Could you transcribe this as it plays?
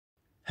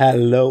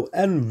Hello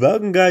and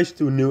welcome guys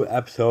to a new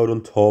episode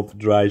on Top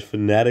Drive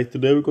Fanatic.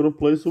 Today we're gonna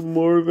play some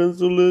more events,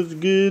 so let's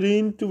get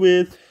into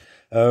it.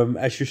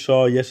 As you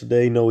saw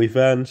yesterday, no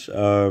events.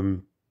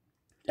 I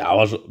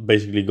was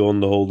basically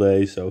gone the whole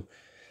day, so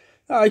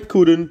I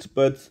couldn't,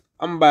 but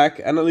I'm back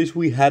and at least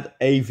we had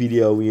a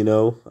video.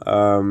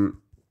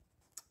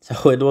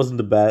 So it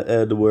wasn't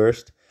the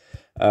worst.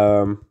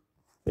 But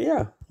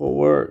yeah, well,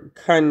 we're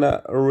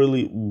kinda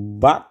really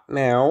back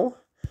now.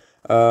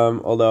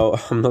 Although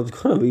I'm not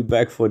gonna be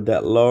back for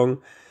that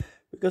long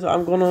because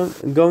I'm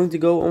going to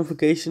go on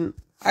vacation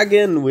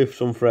again with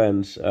some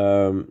friends.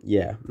 I'm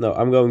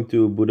going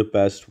to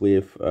Budapest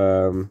with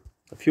a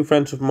few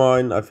friends of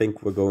mine. I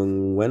think we're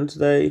going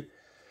Wednesday.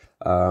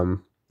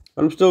 I'm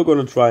still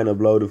gonna try and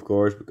upload, of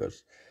course,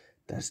 because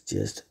that's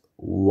just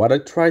what I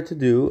try to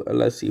do.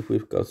 Let's see if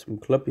we've got some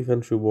club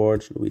event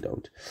rewards. No, we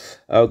don't.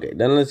 Okay,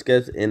 then let's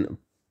get in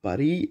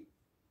buddy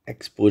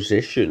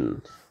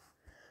Exposition.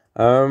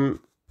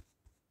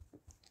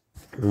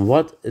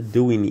 What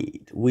do we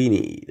need? We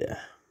need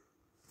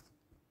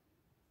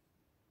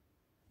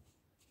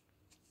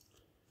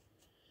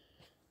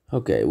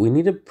we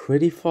need a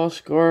pretty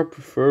fast car,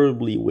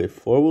 preferably with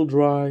four-wheel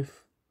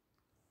drive.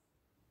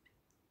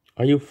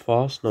 Are you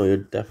fast? No, you're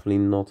definitely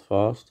not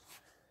fast.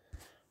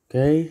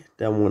 Okay,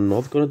 then we're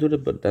not gonna do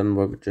that, but then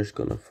we're just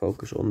gonna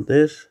focus on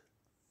this.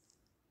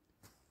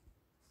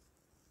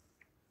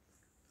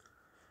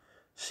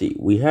 See,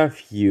 we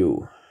have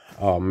you.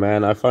 Oh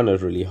man, I find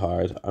it really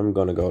hard. I'm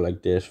gonna go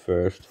like this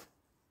first.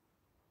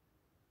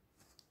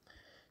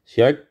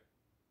 See, I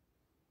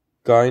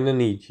kinda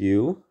need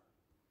you,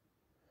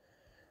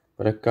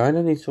 but I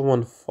kinda need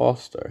someone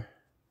faster.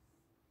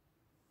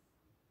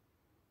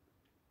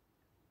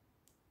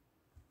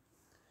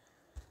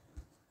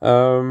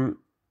 Someone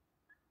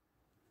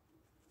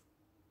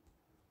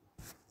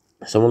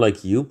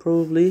like you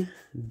probably.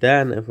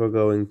 Then if we're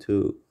going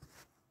to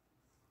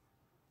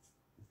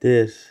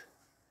this,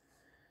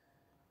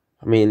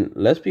 I mean,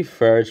 let's be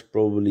fair, it's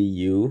probably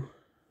you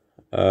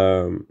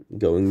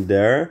going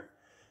there.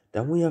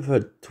 Then we have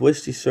a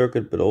twisty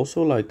circuit, but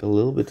also like a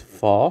little bit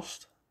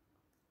fast.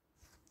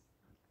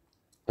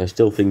 I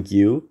still think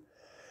you.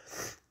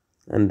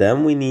 And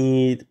then we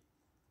need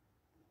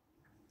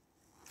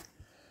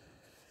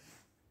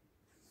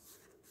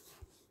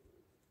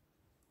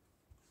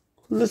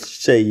let's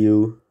say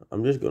you.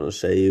 I'm just gonna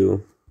say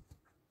you.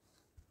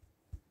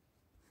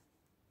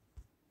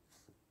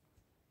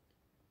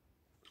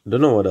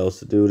 Don't know what else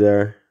to do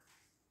there.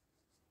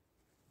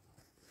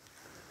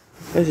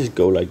 Let's just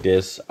go like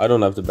this. I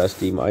don't have the best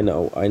team. I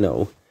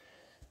know.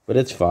 But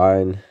it's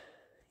fine.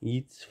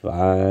 It's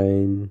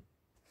fine.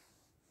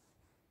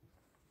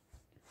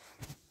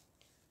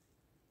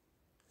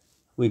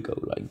 We go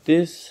like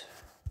this.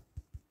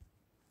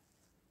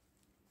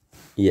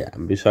 Yeah,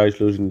 and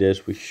besides losing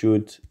this, we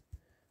should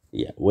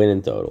win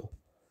in total.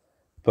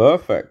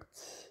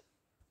 Perfect.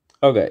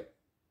 Okay.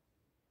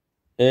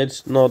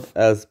 It's not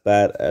as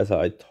bad as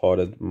I thought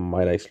it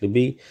might actually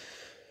be.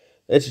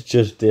 It's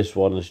just this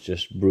one is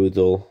just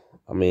brutal.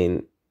 I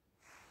mean,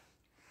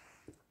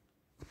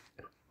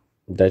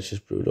 that's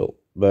just brutal.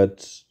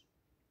 But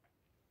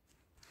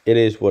it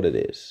is what it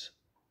is.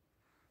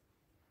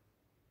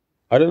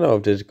 I don't know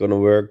if this is gonna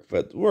work,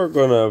 but we're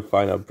gonna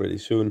find out pretty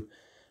soon.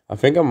 I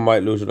think I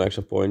might lose on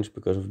extra points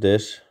because of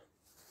this.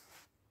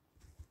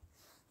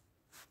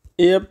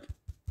 Yep.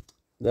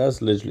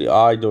 That's literally,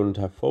 I don't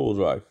have four-wheel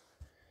drive.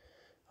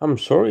 I'm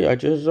sorry, I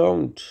just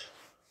don't.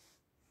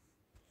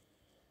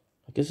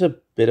 Like, it's a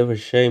bit of a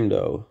shame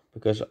though,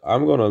 because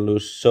I'm gonna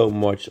lose so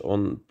much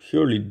on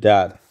purely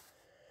that.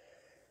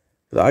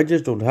 But I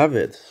just don't have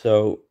it,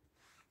 so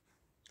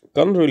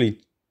can't really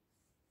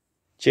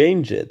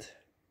change it.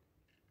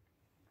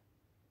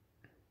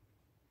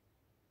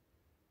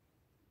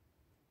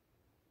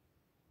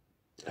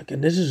 Like,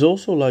 and this is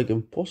also like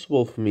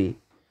impossible for me.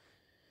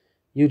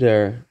 You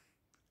there.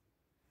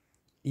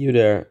 You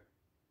there.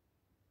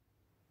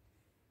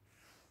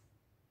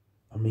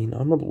 I mean,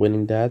 I'm not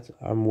winning that.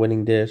 I'm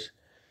winning this.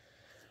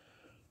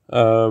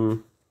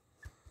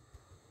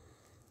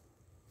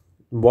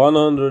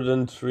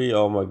 103.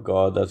 Oh my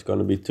god, that's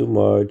gonna be too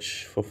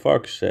much. For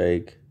fuck's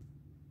sake.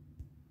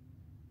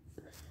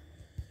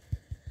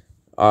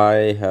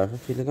 I have a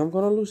feeling I'm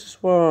gonna lose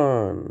this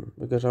one.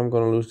 Because I'm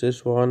gonna lose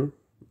this one.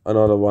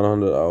 Another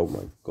 100. Oh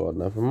my god,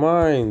 never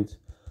mind.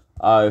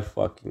 I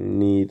fucking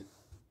need.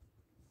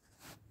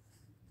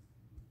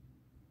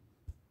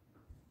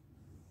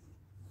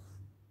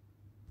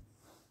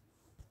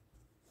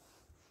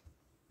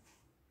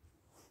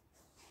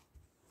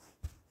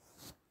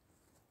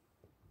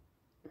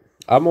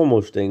 I'm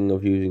almost thinking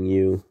of using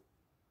you.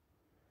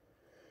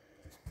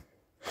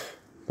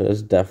 But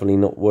it's definitely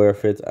not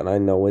worth it, and I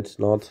know it's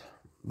not.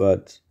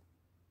 But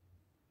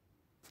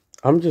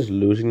I'm just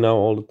losing now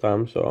all the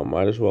time, so I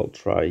might as well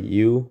try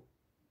you.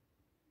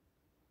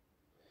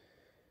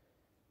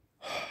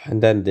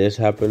 And then this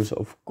happens.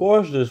 Of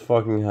course this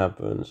fucking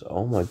happens.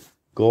 Oh my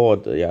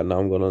god. Yeah,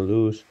 now I'm gonna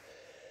lose.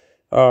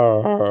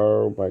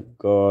 Oh my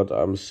god,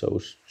 I'm so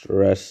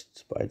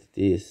stressed by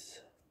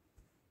this.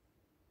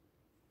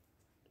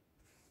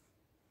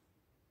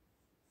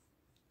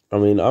 I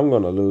mean, I'm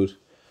gonna lose.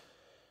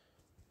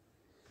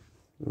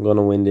 I'm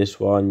gonna win this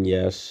one,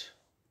 yes.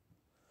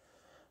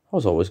 I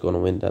was always gonna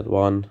win that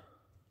one.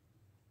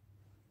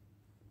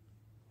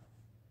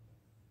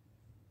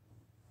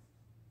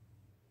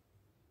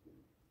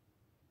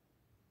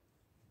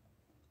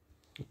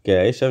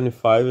 Okay,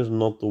 75 is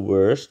not the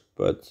worst,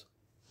 but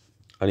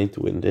I need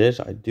to win this.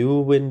 I do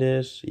win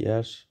this,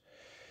 yes.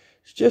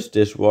 It's just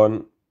this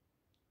one.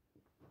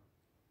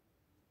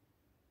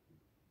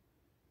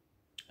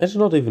 It's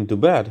not even too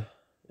bad.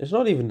 It's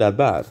not even that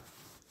bad.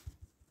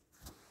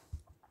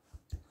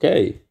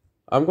 Okay,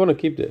 I'm gonna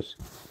keep this.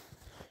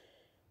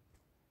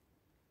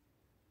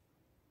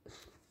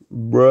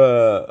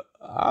 Bruh,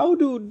 how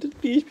do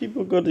these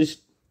people got these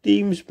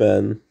teams,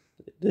 man?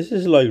 This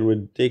is like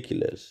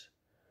ridiculous.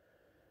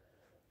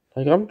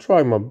 Like, I'm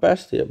trying my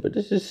best here, but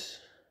this is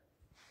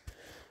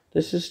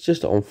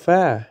just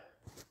unfair.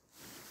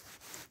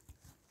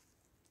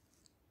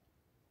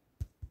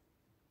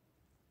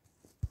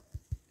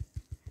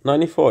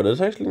 $94, that's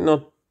actually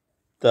not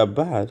that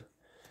bad.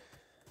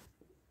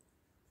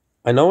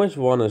 I know his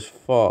one is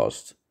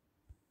fast,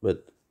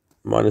 but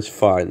mine is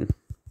fine.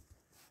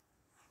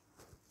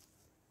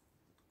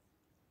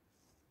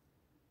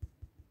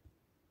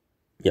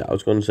 Yeah, I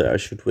was gonna say I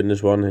should win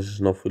this one. This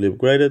is not fully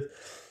upgraded.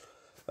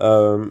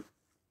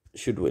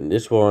 Should win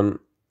this one.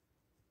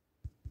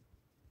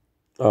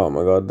 Oh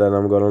my god, then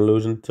I'm gonna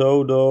lose in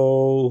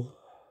total.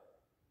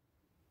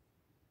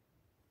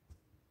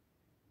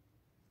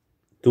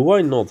 Do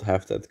I not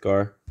have that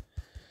car?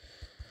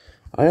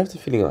 I have the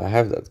feeling I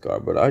have that car,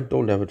 but I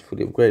don't have it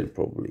fully upgraded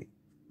probably.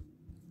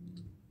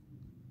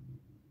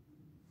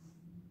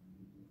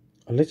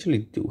 I literally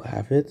do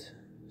have it.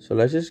 So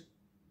let's just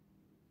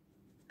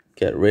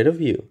get rid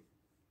of you.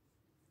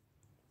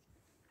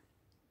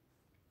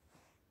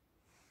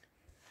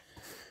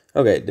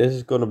 Okay, this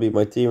is gonna be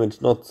my team.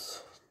 It's not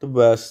the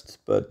best,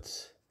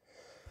 but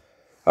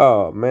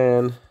oh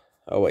man.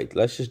 Oh wait,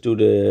 let's just do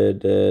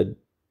the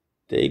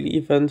daily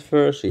event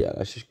first. Yeah,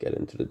 let's just get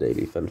into the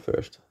daily event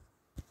first.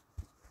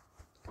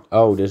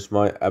 Oh, this is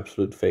my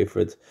absolute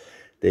favorite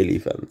daily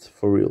event,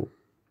 for real.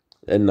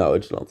 And no,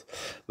 it's not,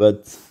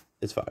 but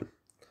it's fine.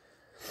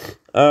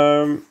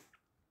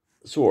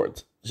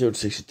 Sword 0 to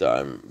 60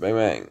 time, bang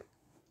bang.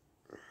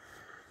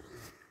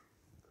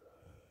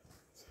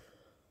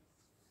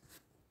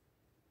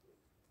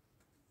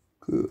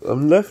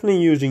 I'm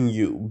definitely using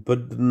you,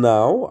 but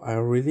now I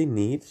really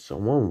need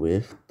someone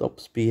with top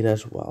speed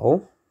as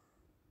well.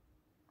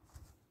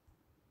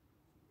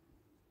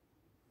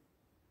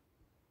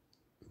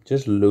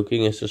 Just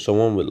looking, is there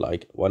someone with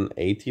like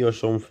 180 or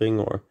something,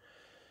 or...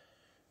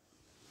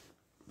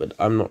 But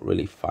I'm not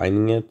really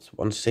finding it.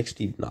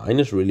 169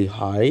 is really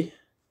high.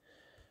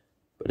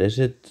 But is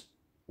it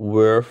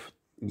worth...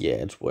 Yeah,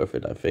 it's worth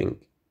it, I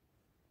think.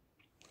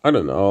 I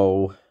don't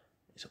know.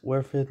 Is it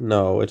worth it?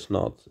 No, it's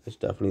not. It's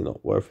definitely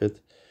not worth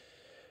it.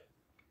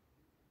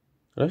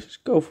 Let's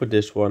just go for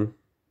this one.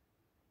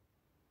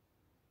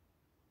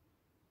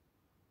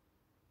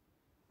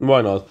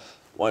 Why not?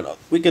 Why not?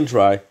 We can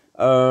try.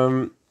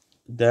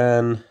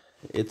 Then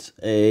it's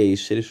a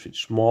City Street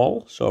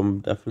Small, so I'm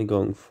definitely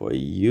going for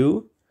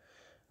you.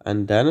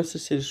 And then it's a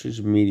City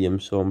Street Medium,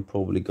 so I'm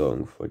probably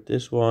going for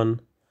this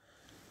one.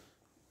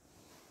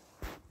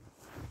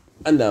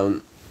 And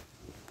then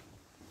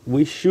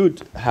we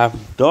should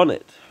have done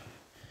it.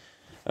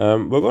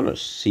 We're gonna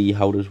see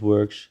how this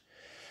works.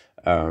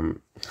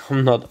 I'm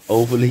not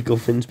overly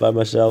convinced by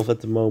myself at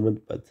the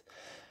moment, but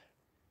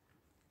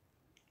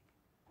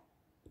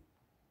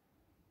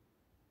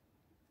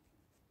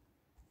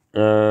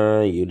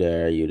you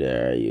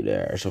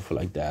there, something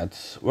like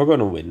that. We're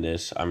gonna win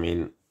this. I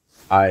mean,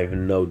 I have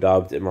no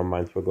doubt in my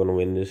mind we're gonna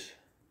win this.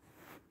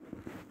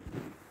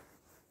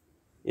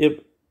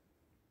 Yep.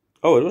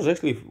 Oh, it was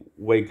actually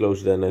way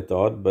closer than I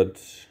thought,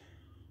 but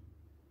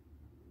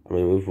I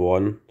mean, we've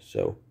won,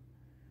 so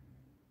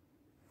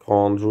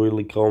can't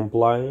really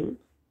complain.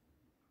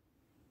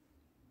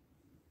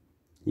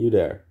 You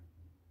there.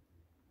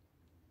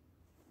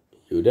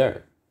 You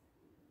there.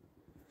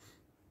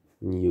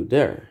 You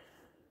there.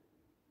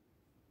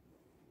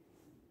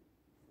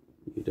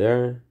 You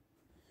there.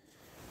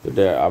 You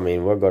there. I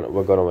mean, we're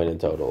gonna win in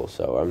total,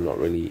 so I'm not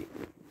really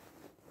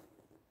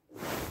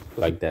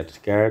like that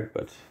scared,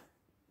 but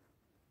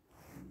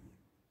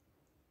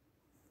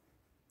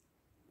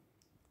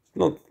it's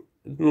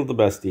not the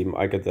best team,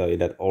 I can tell you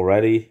that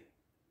already.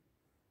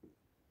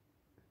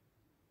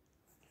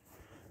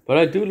 But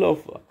I do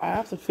love, I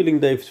have the feeling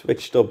they've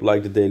switched up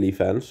like the daily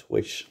events,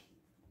 which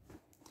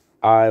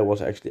I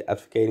was actually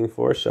advocating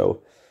for,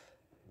 so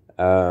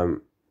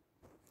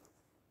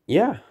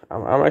yeah,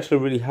 I'm actually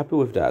really happy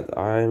with that.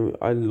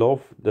 I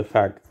love the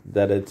fact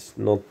that it's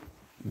not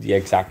the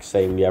exact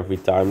same every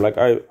time. Like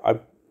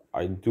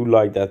I do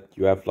like that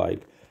you have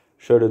like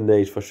certain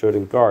days for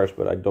certain cars,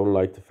 but I don't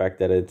like the fact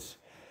that it's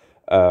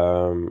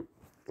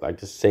like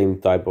the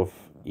same type of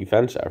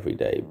events every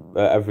day,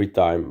 every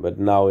time. But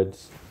now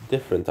it's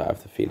different, I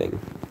have the feeling.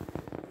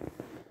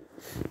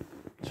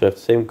 So you have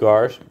the same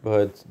cars,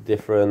 but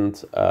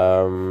different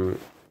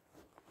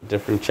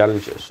different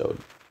challenges. So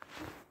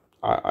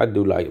I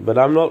do like it, but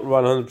I'm not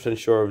 100%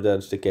 sure if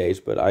that's the case,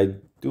 but I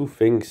do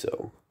think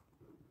so.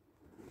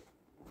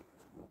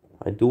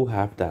 I do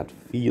have that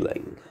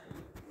feeling.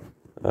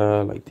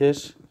 Like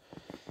this.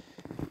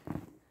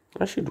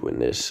 I should win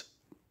this.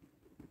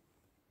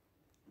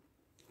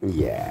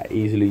 Yeah,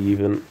 easily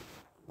even.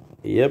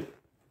 Yep.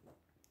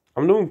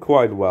 I'm doing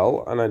quite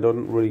well, and I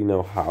don't really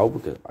know how,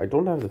 because I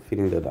don't have the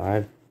feeling that I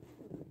have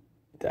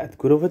that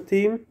good of a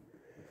team.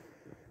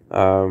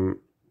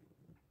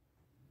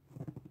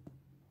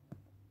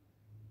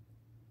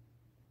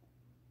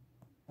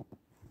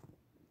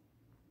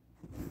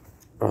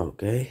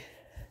 Okay.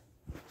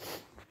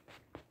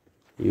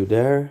 You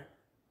there?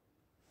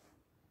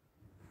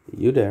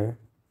 You there?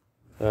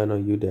 No,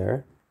 you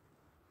there.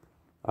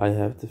 I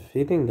have the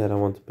feeling that I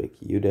want to pick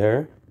you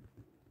there.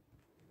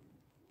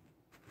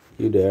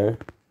 You there.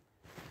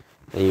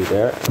 And you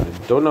there. And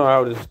I don't know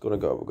how this is gonna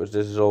go, because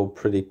this is all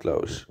pretty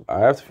close. I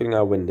have the feeling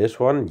I win this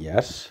one,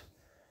 yes.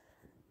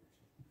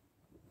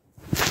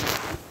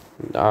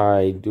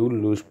 I do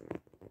lose.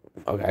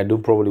 Okay, I do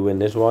probably win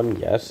this one,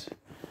 yes.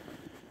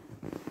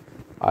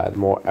 I had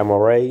more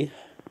MRA,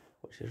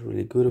 which is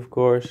really good, of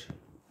course.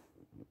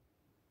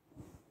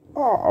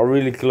 Oh,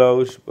 really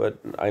close, but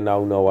I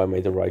now know I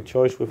made the right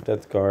choice with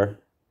that car.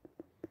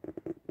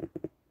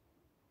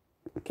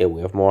 Okay,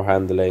 we have more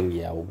handling.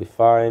 Yeah, we'll be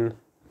fine.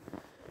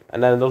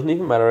 And then it doesn't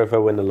even matter if I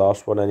win the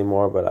last one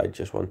anymore, but I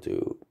just want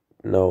to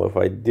know if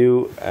I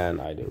do,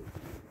 and I do.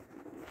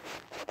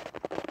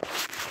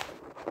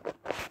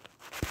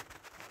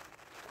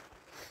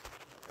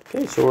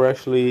 Okay, so we're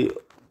actually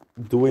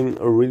doing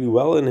really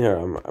well in here.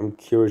 I'm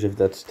curious if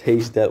that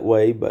stays that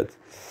way, but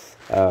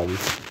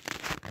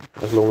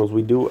as long as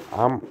we do,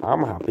 I'm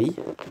happy.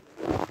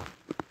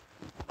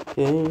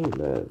 Okay,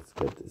 let's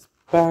get this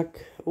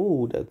back.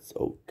 Oh, that's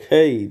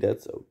okay.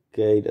 That's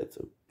okay. That's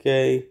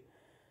okay.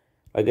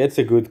 Like, it's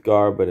a good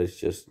car, but it's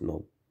just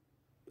not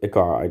a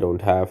car I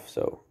don't have,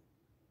 so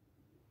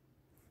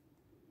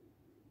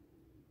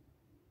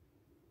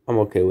I'm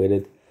okay with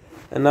it.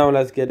 And now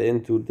let's get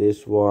into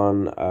this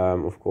one.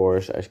 Of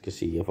course, as you can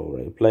see, I've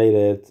already played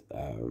it.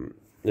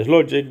 There's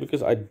logic,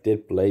 because I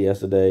did play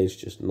yesterday. It's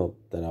just not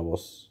that I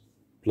was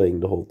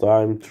playing the whole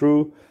time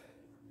through.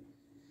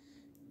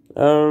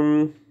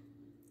 I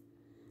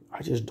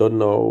just don't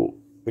know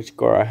which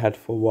car I had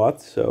for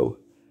what, so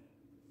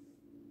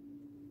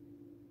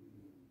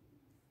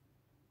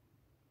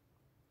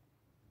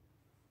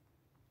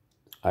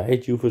I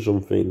hate you for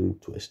something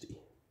twisty.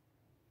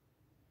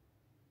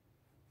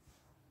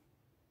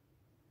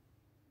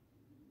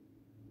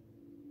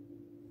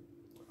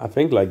 I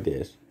think like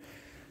this.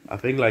 I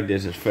think like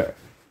this is fair.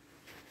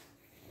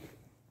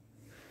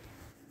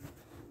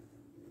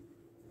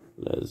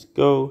 Let's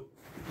go.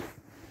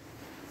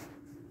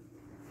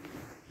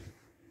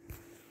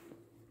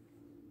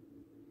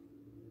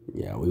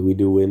 Yeah, we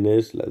do win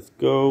this. Let's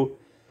go.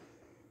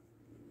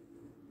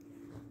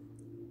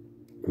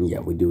 Yeah,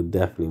 we do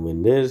definitely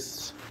win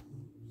this.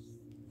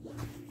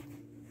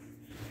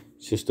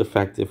 It's just the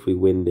fact if we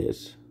win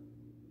this.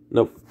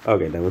 Nope.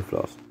 Okay, then we've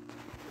lost.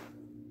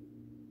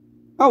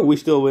 Oh, we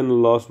still win the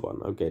last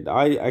one. Okay,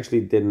 I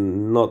actually did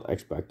not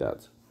expect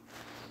that.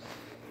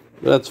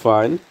 But that's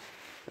fine.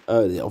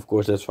 Yeah, of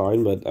course that's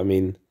fine, but I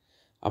mean,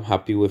 I'm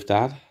happy with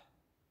that.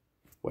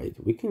 Wait,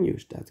 we can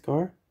use that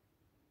car?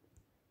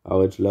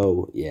 Oh, it's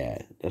low.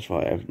 Yeah, that's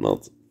why I've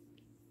not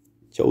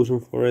chosen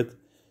for it.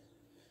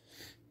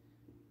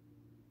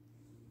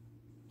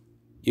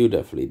 You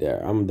definitely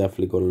there. I'm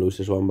definitely gonna lose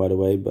this one, by the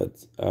way,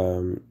 but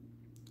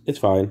it's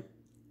fine.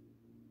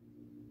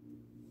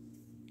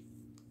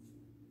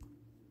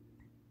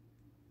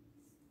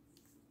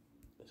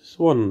 Is this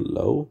one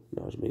low?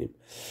 No, it's medium.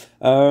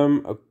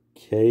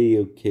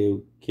 Okay.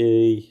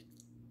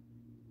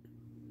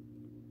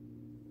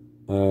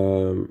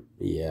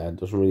 Yeah, it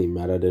doesn't really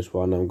matter, this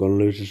one. I'm gonna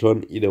lose this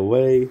one either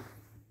way.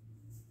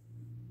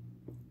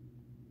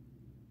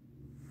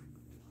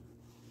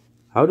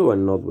 How do I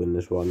not win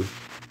this one?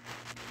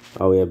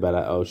 Oh yeah, but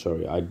oh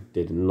sorry, I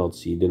did not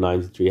see the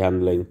 93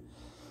 handling.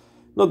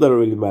 Not that it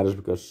really matters,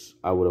 because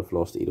I would have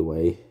lost either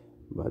way.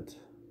 But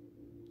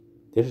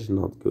this is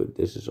not good.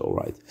 This is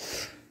alright.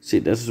 See,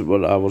 this is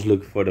what I was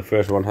looking for. The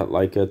first one had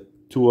like a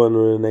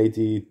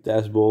 280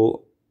 test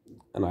ball.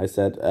 And I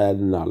said,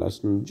 no,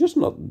 let's just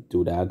not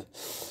do that.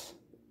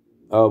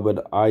 Oh,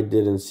 but I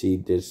didn't see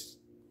this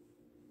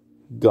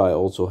guy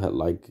also had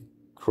like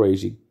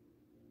crazy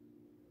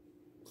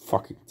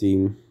fucking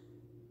team.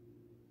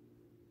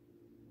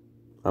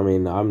 I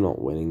mean, I'm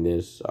not winning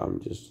this.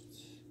 I'm just...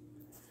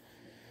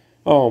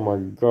 Oh my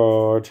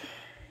god.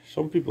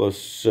 Some people have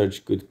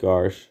such good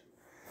cars.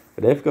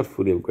 But they've got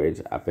fully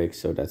upgraded epics,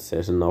 so that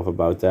says enough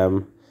about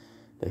them.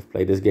 They've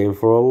played this game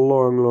for a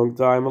long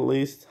time at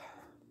least.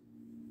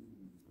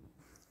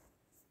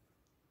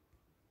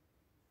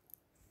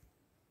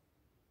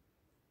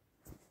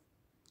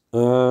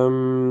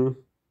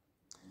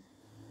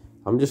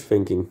 I'm just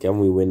thinking, can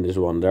we win this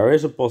one? There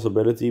is a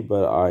possibility,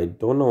 but I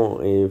don't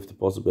know if the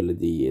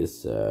possibility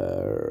is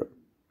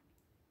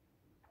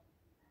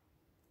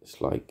It's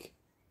like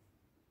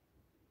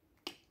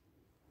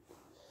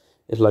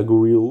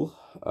real.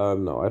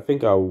 No, I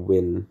think I'll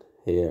win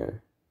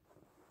here.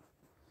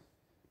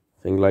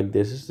 I think like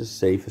this is the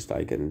safest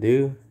I can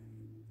do.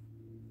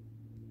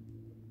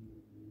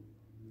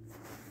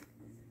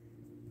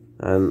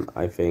 And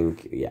I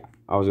think, yeah,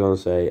 I was gonna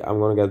say I'm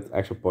gonna get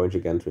extra points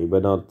against me,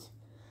 but not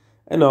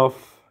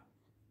enough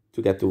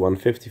to get to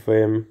 150 for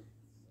him.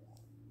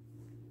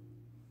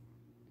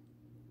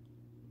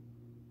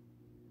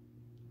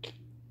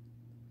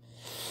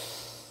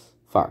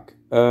 Fuck.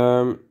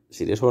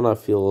 See, this one I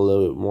feel a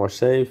little bit more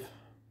safe.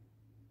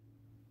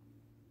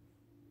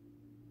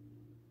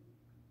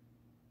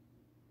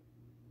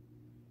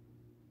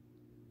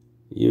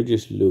 You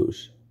just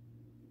lose.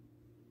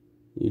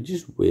 You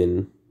just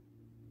win.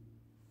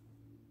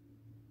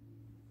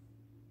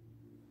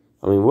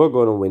 I mean, we're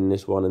gonna win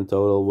this one in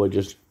total. We're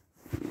just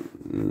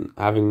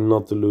having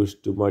not to lose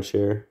too much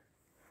here.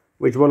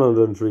 Which one of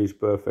them three is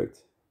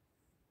perfect?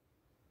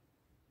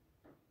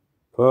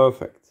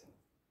 Perfect.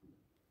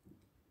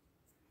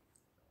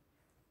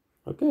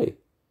 Okay.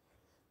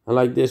 And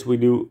like this, we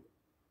do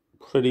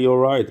pretty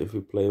alright. If we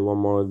play one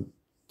more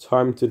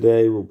time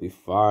today, we'll be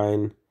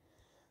fine.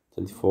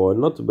 24,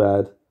 not too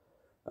bad.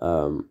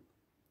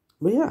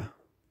 But yeah,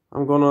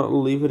 I'm gonna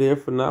leave it here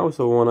for now.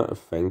 So I wanna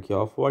thank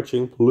y'all for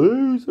watching.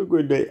 Please have a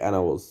great day, and I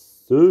will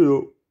see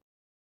you.